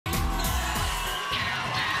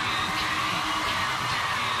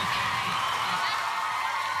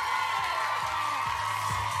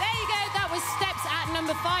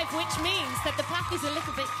5, which means that the path is a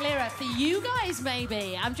little bit clearer for you guys,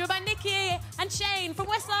 maybe. I'm joined by Nicky and Shane from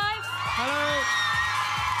Westlife. Hello.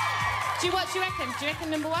 What do you reckon? Do you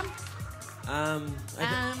reckon number 1?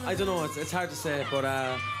 I don't know. It's hard to say, but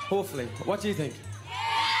hopefully. What do you think?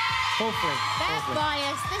 Hopefully. They're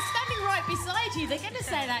biased. They're standing right beside you. They're going to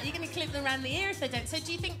say that. You're going to clip them around the ear if they don't. So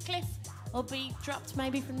do you think Cliff will be dropped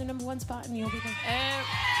maybe from the number 1 spot and you'll be there?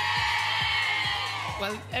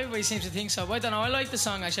 Well, everybody seems to think so. But I don't know. I like the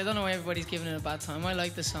song, actually. I don't know why everybody's giving it a bad time. I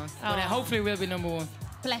like the song. But hopefully we'll be number 1.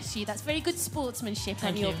 Bless you. That's very good sportsmanship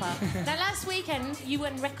on your part. Now, last weekend, you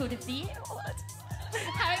won Record of the Year award.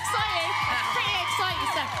 How exciting. Pretty exciting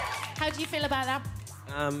stuff. How do you feel about that?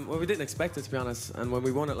 Well, we didn't expect it, to be honest. And when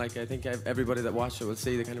we won it, like, I think everybody that watched it will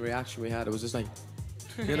see the kind of reaction we had. It was just like,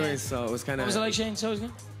 you know, so it was kind of... What was it like, Shane? So it was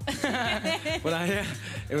good? But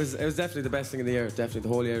it was definitely the best thing of the year. Definitely the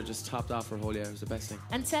whole year, just topped off for a whole year. It was the best thing.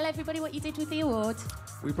 And tell everybody what you did with the award.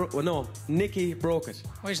 Well, no, Nicky broke it.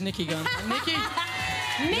 Where's Nicky gone? Nicky?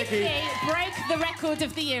 Nicky broke the Record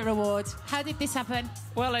of the Year award. How did this happen?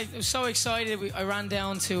 Well, I was so excited. I ran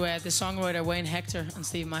down to the songwriter Wayne Hector and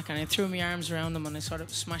Steve Mack, and I threw my arms around them and I sort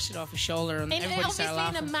of smashed it off his shoulder, and everybody started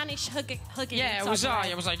laughing. Obviously in a mannish hugging. Yeah, it was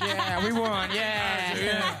I was like, yeah, we won,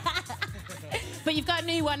 yeah. But you've got a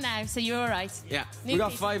new one now, so you're all right. Yeah, we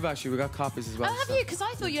got 5 actually. We got copies as well. Oh, have you? Because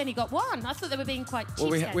I thought you only got 1. I thought they were being quite cheap.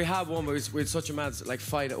 Well, we had one, but we had such a mad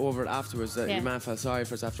fight over it afterwards that your man felt sorry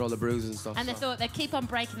for us after all the bruises and stuff. And they thought they'd keep on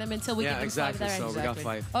breaking them until we give them 5 of their own. So we got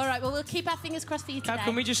 5. All right, well, we'll keep our fingers crossed for you today.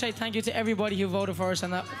 Can we just say thank you to everybody who voted for us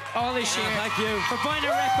and all this year. Thank you. For buying our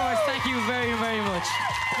records. Thank you very, very much.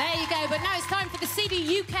 There you go. But now it's time for the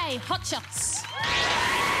CD UK Hot Shots.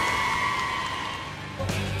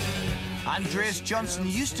 Andreas Johnson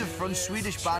used to front Swedish band